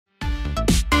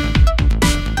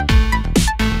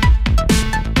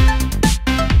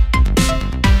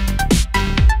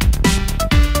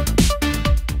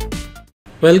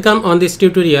Welcome on this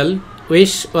tutorial.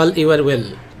 Wish all you are well.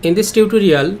 In this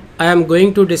tutorial, I am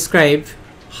going to describe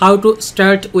how to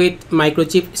start with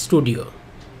Microchip Studio.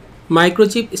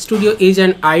 Microchip Studio is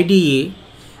an IDE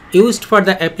used for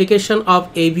the application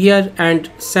of AVR and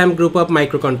SAM group of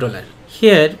microcontroller.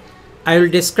 Here, I will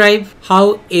describe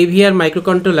how AVR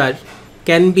microcontroller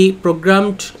can be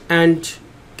programmed and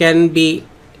can be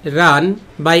run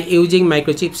by using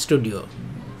Microchip Studio.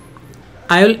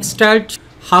 I will start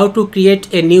how to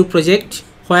create a new project,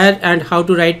 where and how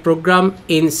to write program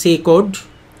in C code,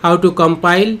 how to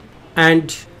compile,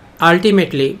 and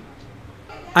ultimately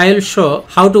I will show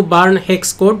how to burn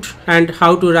hex code and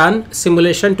how to run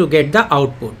simulation to get the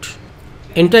output.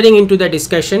 Entering into the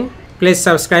discussion, please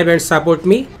subscribe and support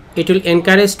me. It will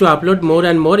encourage to upload more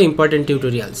and more important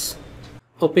tutorials.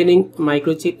 Opening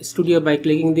Microchip Studio by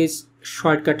clicking this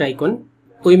shortcut icon.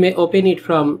 We may open it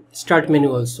from Start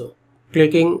menu also.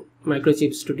 Clicking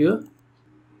Microchip Studio.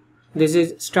 This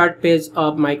is start page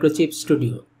of Microchip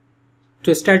Studio.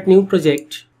 To start new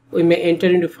project, we may enter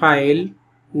into File,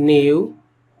 New,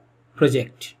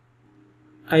 Project.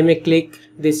 I may click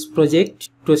this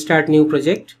project to start new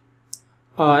project,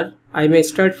 or I may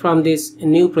start from this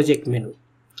new project menu.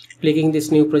 Clicking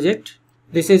this new project.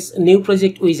 This is new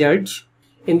project wizard.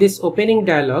 In this opening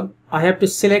dialog, I have to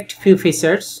select few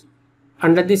features.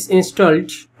 Under this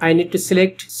installed, I need to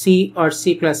select C or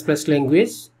C++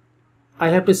 language. I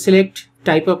have to select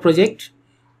type of project.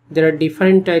 There are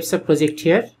different types of project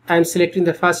here. I am selecting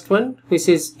the first one, which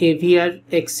is AVR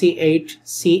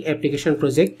XC8C application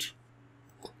project.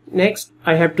 Next,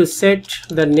 I have to set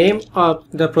the name of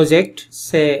the project.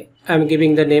 Say I am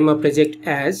giving the name of project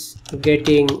as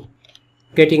getting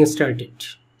started.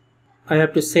 I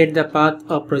have to set the path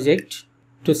of project.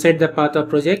 To set the path of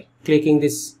project, clicking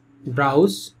this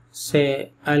browse,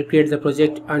 say I'll create the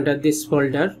project under this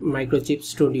folder, Microchip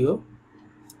Studio.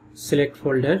 Select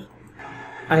folder.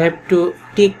 I have to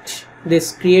tick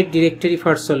this create directory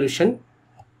for solution.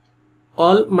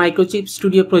 All Microchip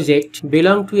Studio projects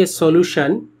belong to a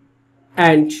solution,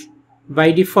 and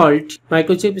by default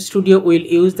Microchip Studio will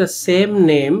use the same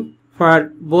name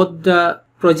for both the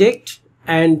project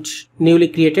and newly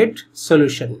created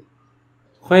solution.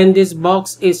 When this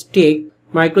box is ticked,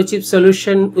 Microchip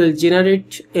solution will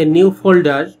generate a new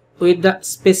folder with the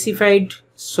specified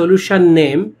solution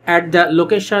name at the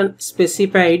location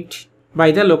specified by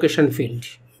the location field.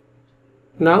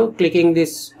 Now clicking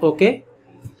this OK.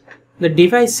 The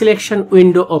device selection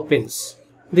window opens.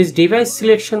 This device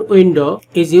selection window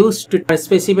is used to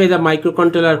specify the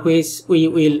microcontroller which we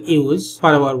will use for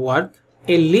our work.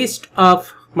 A list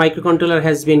of microcontroller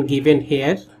has been given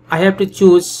here. I have to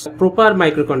choose proper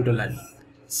microcontroller.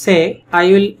 Say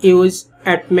I will use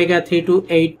Atmega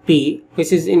 328P,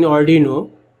 which is in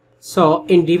Arduino. So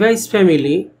in device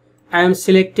family, I am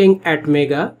selecting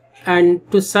Atmega, and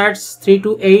to search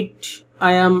 328,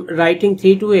 I am writing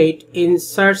 328 in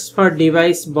search for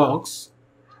device box.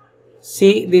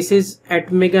 See, this is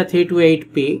Atmega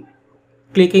 328P.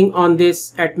 Clicking on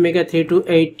this Atmega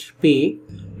 328P,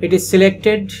 it is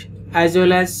selected, as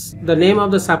well as the name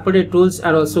of the supported tools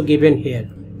are also given here.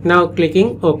 Now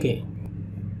clicking OK.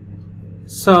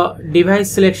 So device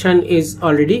selection is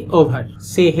already over.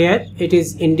 See here, it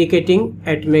is indicating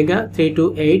Atmega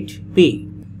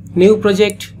 328P. New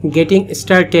project getting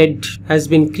started has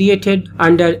been created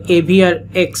under AVR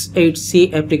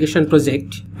X8C application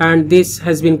project, and this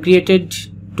has been created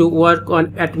to work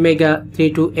on Atmega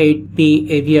 328P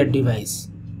AVR device.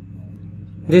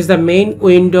 This is the main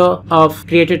window of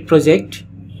created project.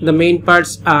 The main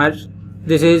parts are,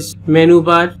 this is menu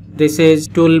bar, this is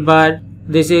toolbar,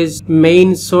 this is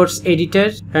main source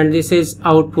editor, and this is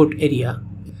output area.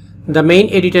 The main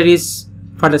editor is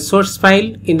for the source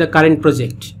file in the current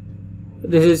project.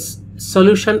 This is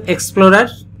Solution Explorer.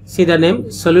 See the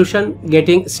name, Solution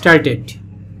Getting Started.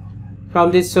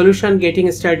 From this Solution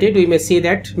Getting Started, we may see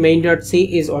that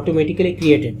main.c is automatically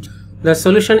created. The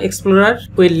Solution Explorer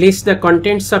will list the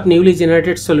contents of newly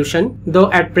generated solution,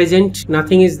 though at present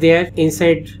nothing is there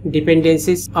inside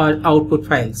dependencies or output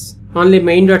files. Only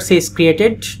main.c is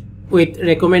created with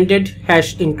recommended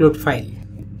 #include file.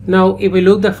 Now if we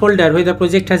look the folder where the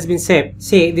project has been saved,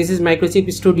 say this is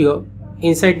Microchip Studio.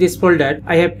 Inside this folder,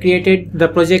 I have created the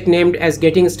project named as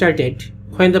Getting Started.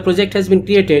 When the project has been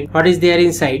created, what is there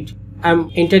inside? I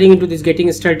am entering into this Getting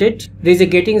Started. There is a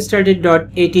getting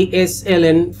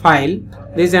started.atsln file.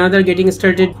 There is another Getting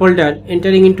Started folder.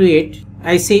 Entering into it,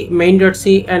 I see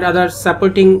main.c and other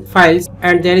supporting files,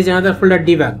 and there is another folder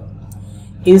debug.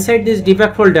 Inside this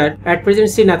debug folder, at present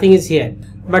see nothing is here.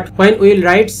 But when we will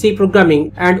write C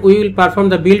programming and we will perform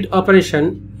the build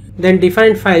operation, then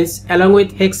different files along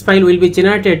with hex file will be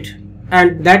generated,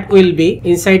 and that will be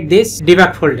inside this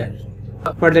debug folder.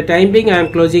 For the time being I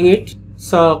am closing it.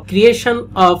 So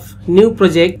creation of new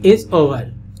project is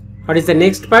over. What is the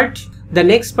next part? The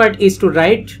next part is to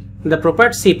write the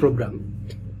proper C program.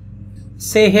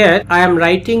 Say here I am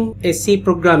writing a C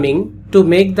programming to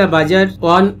make the buzzer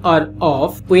on or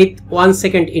off with 1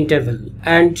 second interval,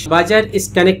 and buzzer is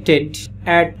connected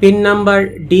at pin number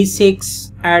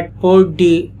D6 at port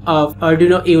D of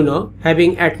Arduino Uno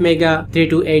having Atmega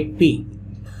 328P.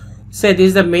 So this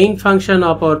is the main function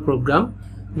of our program.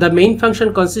 The main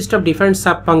function consists of different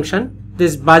sub-functions.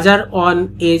 This buzzer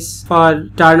on is for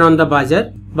turn on the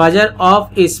buzzer. Buzzer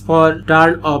off is for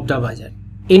turn off the buzzer.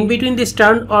 In between this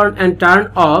turn on and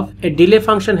turn off, a delay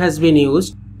function has been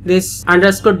used. This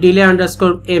underscore delay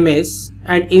underscore ms,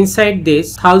 and inside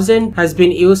this 1000 has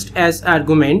been used as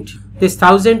argument. This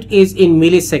 1000 is in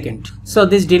millisecond. So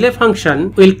this delay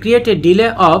function will create a delay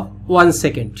of 1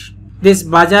 second. This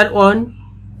buzzer on,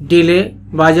 delay,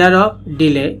 buzzer off,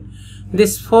 delay.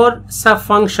 These 4 sub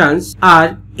functions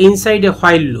are inside a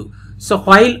while loop. So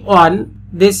while on,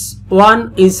 this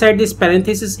one inside this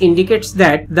parenthesis indicates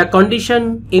that the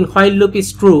condition in while loop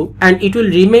is true and it will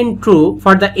remain true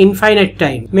for the infinite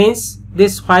time. Means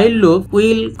this while loop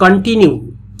will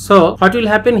continue. So what will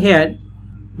happen here?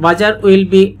 Buzzer will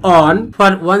be on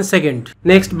for 1 second.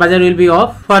 Next buzzer will be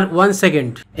off for 1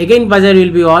 second. Again buzzer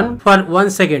will be on for 1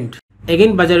 second.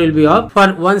 Again buzzer will be off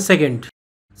for 1 second.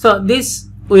 So this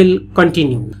will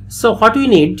continue. So what we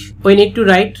need to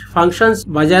write functions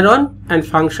buzzer on and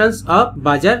functions of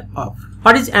buzzer off.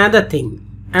 What is another thing?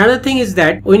 Another thing is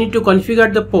that we need to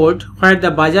configure the port where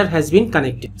the buzzer has been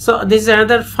connected. So this is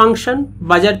another function,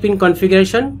 buzzer pin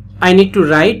configuration. I need to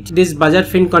write this buzzer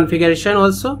pin configuration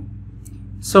also.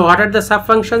 So what are the sub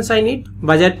functions I need?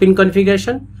 Buzzer pin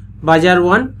configuration, buzzer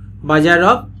on, buzzer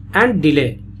off, and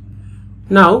delay.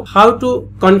 Now how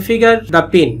to configure the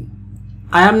pin?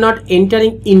 I am not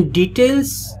entering in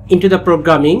details into the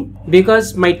programming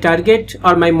because my target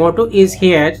or my motto is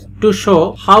here to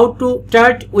show how to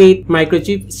start with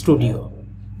Microchip Studio.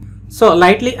 So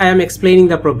lightly I am explaining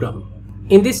the program.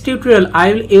 In this tutorial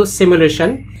I will use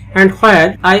simulation, and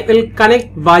where I will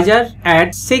connect buzzer at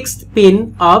 6th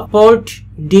pin of port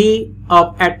D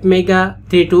of Atmega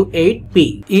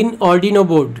 328P in Arduino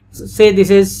board. So say this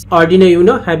is Arduino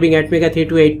Uno having Atmega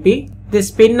 328P. This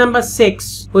pin number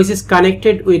 6, which is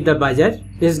connected with the buzzer,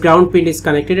 this ground pin is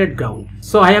connected at ground.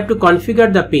 So I have to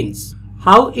configure the pins.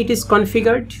 How it is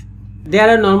configured? There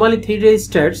are normally 3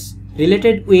 registers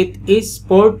related with each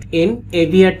port in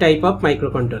AVR type of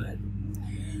microcontroller.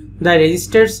 The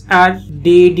registers are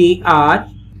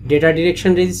DDR, data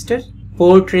direction register,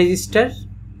 port register,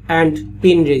 and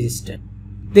pin register.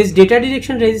 This data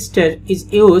direction register is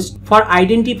used for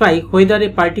identify whether a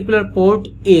particular port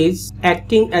is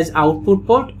acting as output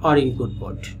port or input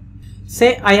port.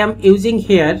 Say I am using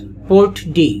here port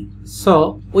D.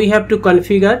 So we have to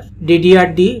configure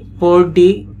DDR-D, port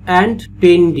D, and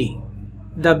pin D.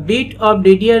 The bit of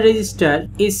DDR register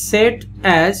is set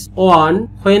as 1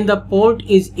 when the port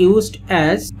is used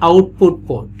as output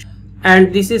port,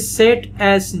 and this is set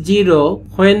as 0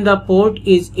 when the port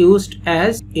is used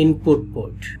as input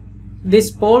port.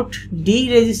 This port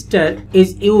D register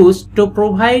is used to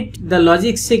provide the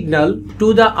logic signal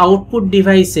to the output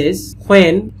devices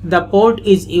when the port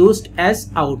is used as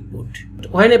output.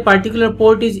 When a particular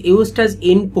port is used as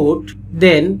input,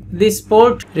 then this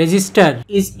port register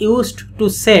is used to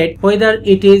set whether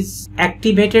it is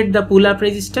activated the pull-up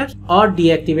register or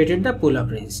deactivated the pull-up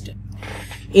register.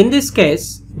 In this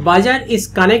case, buzzer is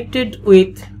connected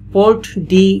with port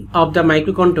D of the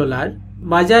microcontroller.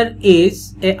 Buzzer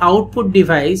is a output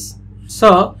device,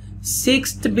 so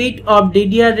 6th bit of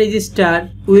DDR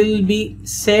register will be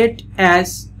set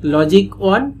as logic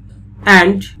 1,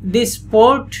 and this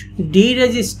port D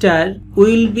register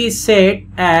will be set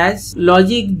as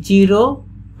logic 0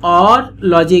 or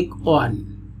logic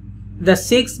 1. The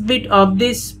 6th bit of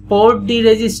this port D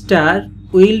register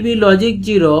will be logic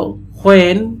 0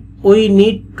 when we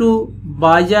need to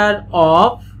buzzer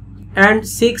off, and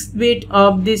 6th bit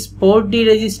of this port D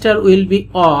register will be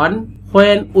on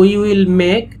when we will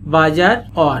make buzzer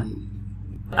on.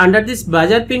 Under this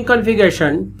buzzer pin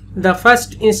configuration, the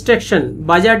first instruction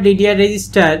buzzer DDR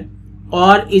register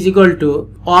or is equal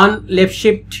to on left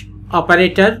shift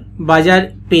operator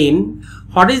buzzer pin.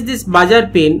 What is this buzzer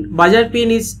pin? Buzzer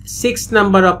pin is 6th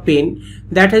number of pin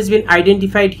that has been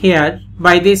identified here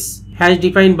by this hash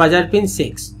defined buzzer pin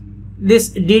 6.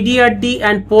 This DDR-D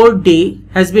and port D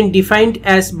has been defined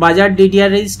as buzzer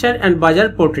DDR register and buzzer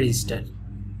port register.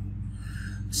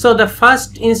 So the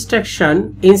first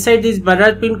instruction inside this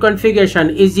buzzer pin configuration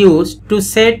is used to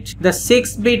set the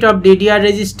 6th bit of DDR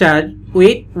register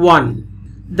with 1.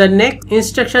 The next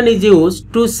instruction is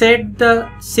used to set the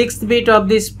 6th bit of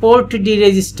this port D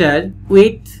register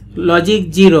with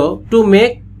logic 0 to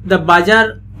make the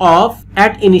buzzer off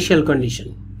at initial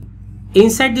condition.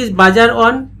 Inside this buzzer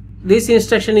on, this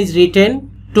instruction is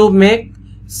written to make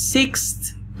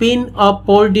 6th pin of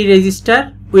port D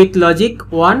register with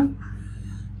logic 1,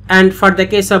 and for the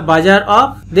case of buzzer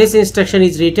off, this instruction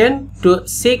is written to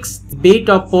 6th bit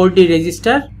of port D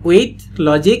register with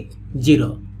logic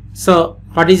 0. So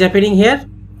what is happening here?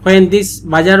 When this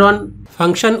buzzer on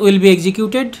function will be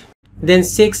executed, then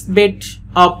 6th bit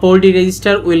of port D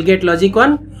register will get logic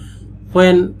 1.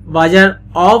 When buzzer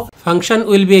off function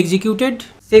will be executed,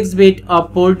 6th bit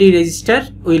of port D register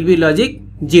will be logic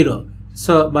 0.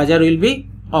 So buzzer will be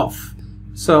off.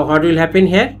 So what will happen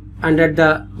here? Under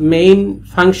the main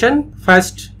function,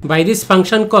 first by this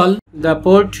function call, the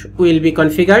port will be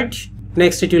configured.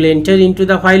 Next it will enter into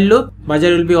the while loop.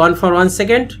 Buzzer will be on for 1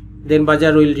 second. Then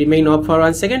buzzer will remain off for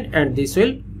 1 second, and this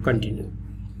will continue.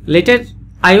 Later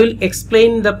I will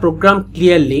explain the program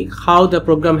clearly, how the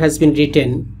program has been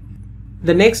written.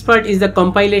 The next part is the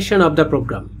compilation of the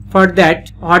program. For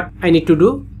that, what I need to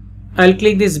do, I'll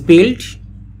click this build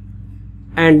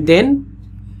and then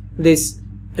this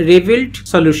rebuild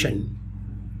solution.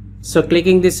 So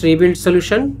clicking this rebuild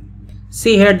solution,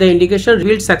 see here the indication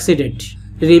rebuild succeeded,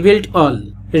 rebuild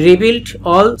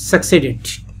all succeeded.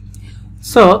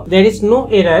 So there is no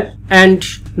error and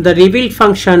the rebuild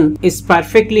function is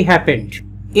perfectly happened.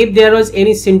 If there was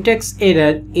any syntax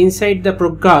error inside the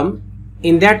program,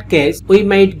 in that case we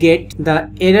might get the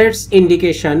errors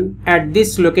indication at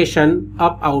this location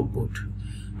of output.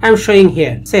 I am showing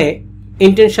here, say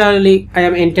intentionally I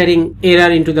am entering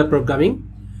error into the programming.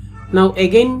 Now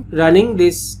again running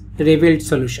this rebuild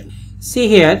solution. See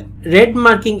here, red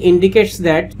marking indicates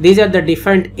that these are the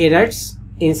different errors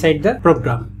inside the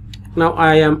program. Now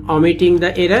I am omitting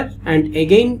the error and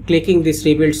again clicking this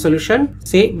rebuild solution,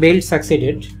 say build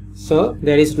succeeded. So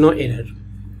there is no error.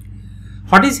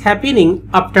 What is happening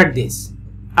after this?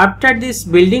 After this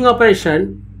building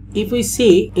operation, if we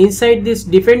see inside these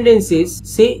dependencies,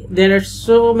 see there are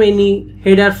so many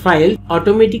header files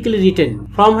automatically written.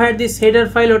 From where this header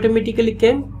file automatically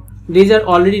came? These are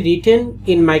already written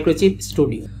in Microchip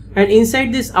Studio. And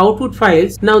inside these output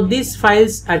files, now these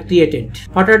files are created.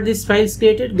 What are these files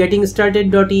created? Getting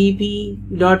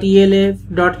started.eep, .elf,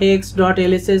 .hex,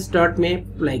 .lss, .map,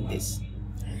 like this.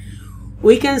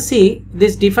 We can see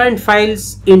these defined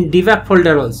files in debug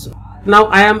folder also. Now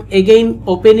I am again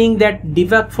opening that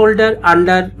debug folder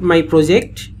under my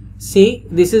project. See,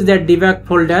 this is that debug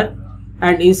folder,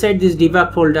 and inside this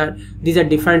debug folder, these are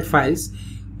different files.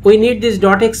 We need this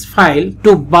 .x file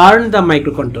to burn the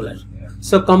microcontroller.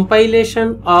 So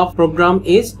compilation of program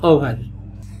is over.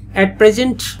 At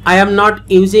present I am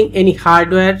not using any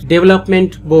hardware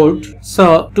development board.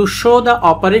 So to show the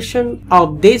operation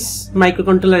of this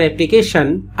microcontroller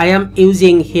application, I am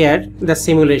using here the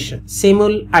simulation,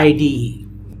 simulIDE.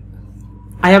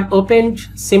 I have opened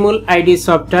simulIDE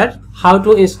software. How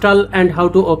to install and how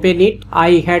to open it,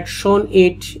 I had shown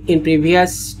it in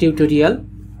previous tutorial.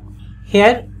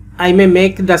 Here I may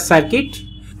make the circuit.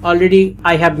 Already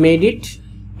I have made it.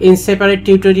 In separate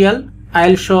tutorial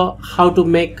I'll show how to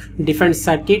make different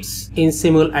circuits in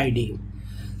simulIDE.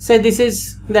 So this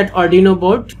is that Arduino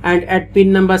board, and at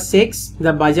pin number 6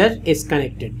 the buzzer is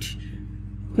connected.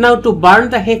 Now to burn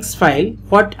the hex file,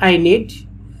 what I need,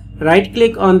 right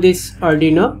click on this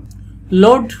Arduino,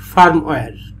 load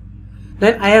firmware.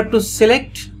 Then I have to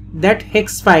select that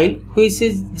hex file which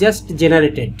is just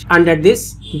generated under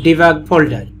this debug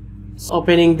folder. So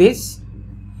opening this.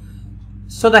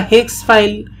 So the hex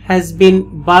file has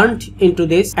been burnt into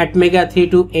this Atmega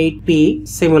 328P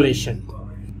simulation.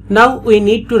 Now we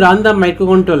need to run the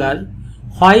microcontroller.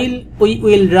 While we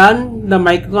will run the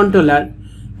microcontroller,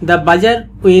 the buzzer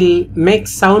will make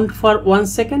sound for 1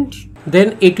 second.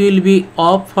 Then it will be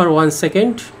off for 1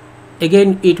 second.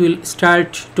 Again it will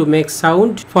start to make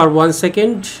sound for 1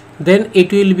 second. Then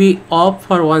it will be off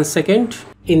for 1 second.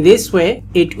 In this way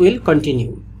it will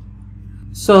continue.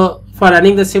 So for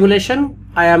running the simulation,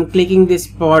 I am clicking this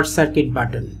power circuit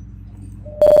button.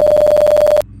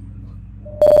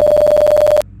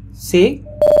 See,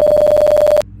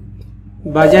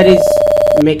 buzzer is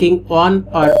making on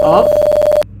or off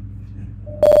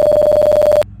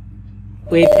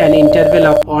with an interval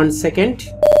of 1 second,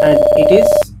 and it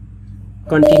is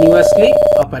continuously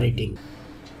operating.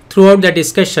 Throughout the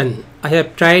discussion, I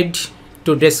have tried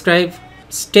to describe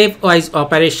stepwise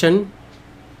operation,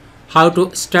 how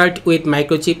to start with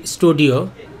Microchip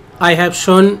Studio. I have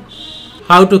shown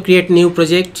how to create new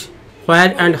project,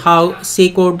 where and how C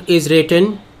code is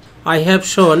written. I have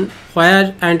shown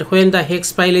where and when the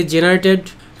hex file is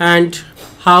generated and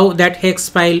how that hex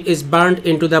file is burned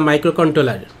into the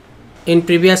microcontroller. In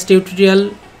previous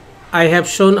tutorial, I have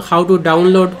shown how to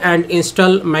download and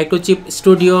install Microchip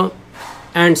Studio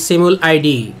and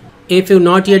simulIDE. If you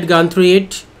not yet gone through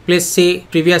it, please see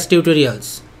previous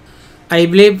tutorials. I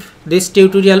believe this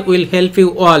tutorial will help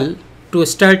you all to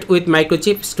start with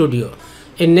Microchip Studio.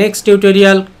 In next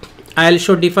tutorial, I will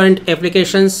show different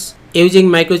applications using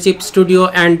Microchip Studio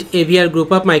and AVR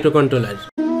group of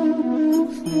microcontroller.